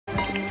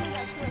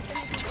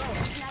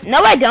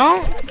No, I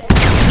don't.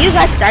 You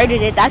guys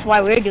started it. That's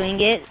why we're doing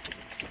it.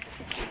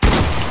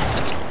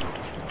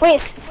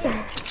 Wait.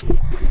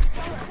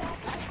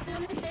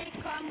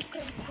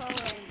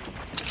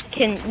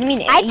 You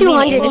mean I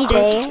 200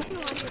 EJ.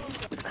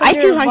 I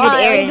 200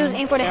 Aaron. You just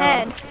aim for the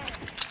head.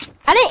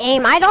 I didn't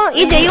aim. I don't.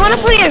 EJ, you want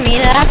to play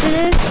arena after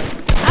this?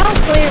 I don't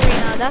play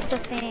arena. That's the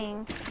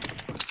thing.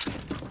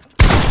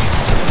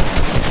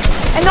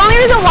 And the only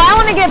reason why I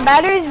want to get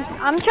better is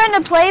I'm trying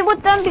to play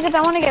with them because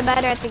I want to get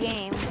better at the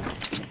game.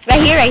 Right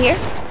here, right here.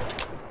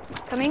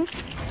 Coming.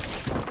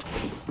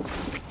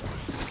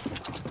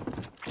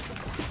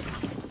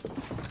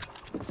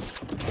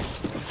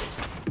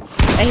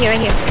 Right here, right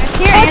here.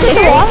 Here, and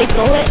They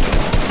stole it.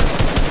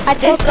 I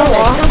took the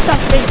wall. Don't stop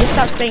spraying, just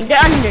stop spraying.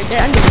 They're under,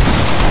 they're under.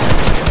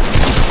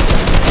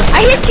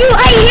 I hit you,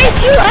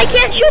 I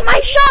can't shoot my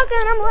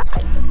shotgun, I'm alive.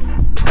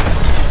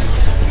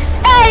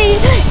 Hey!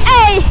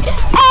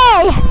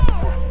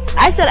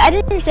 I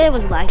didn't say it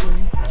was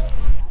lagging.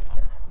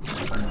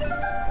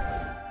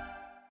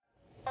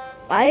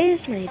 Why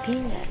is my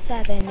ping that so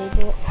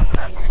bendable?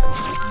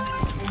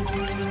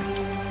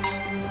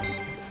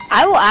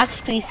 I will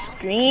actually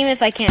scream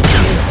if I can't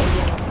shoot.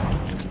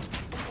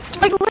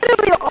 Like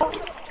literally all.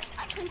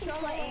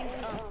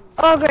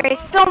 Oh great,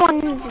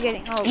 someone's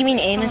getting. Oh, you mean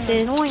aim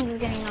assist? No one's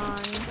getting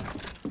on.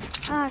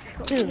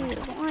 Actually,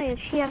 why does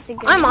she have to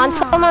get I'm on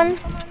someone.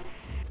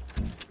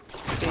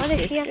 Why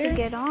does she have to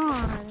get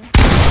on?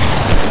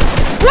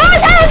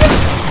 What?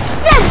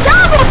 That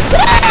double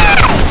check!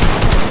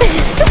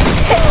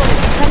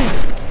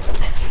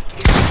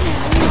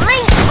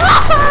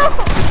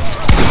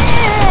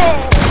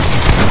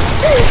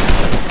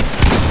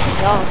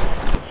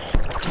 Yes.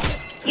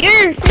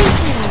 You're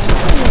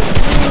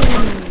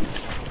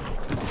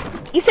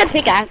You said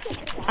pickaxe.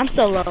 I'm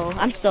so low.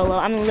 I'm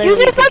literally. Use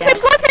your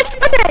pickaxe.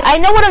 I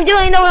know what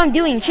I'm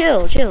doing.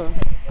 Chill.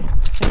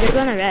 They're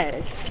gonna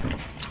res.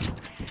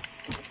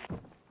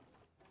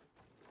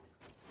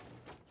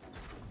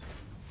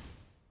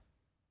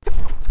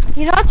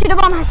 You know Cheetah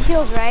Bomb has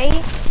heals, right?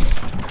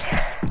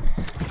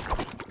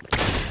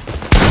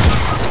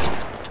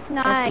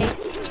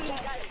 Nice.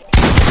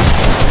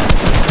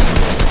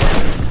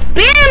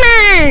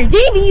 Spammer!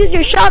 Didn't even use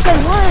your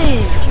shotgun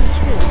once.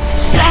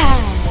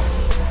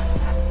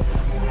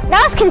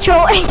 That was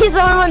control. He's the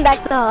one went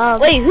back to the hub.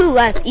 Wait, who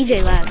left?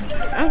 EJ left.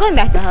 I'm going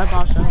back to hub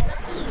also.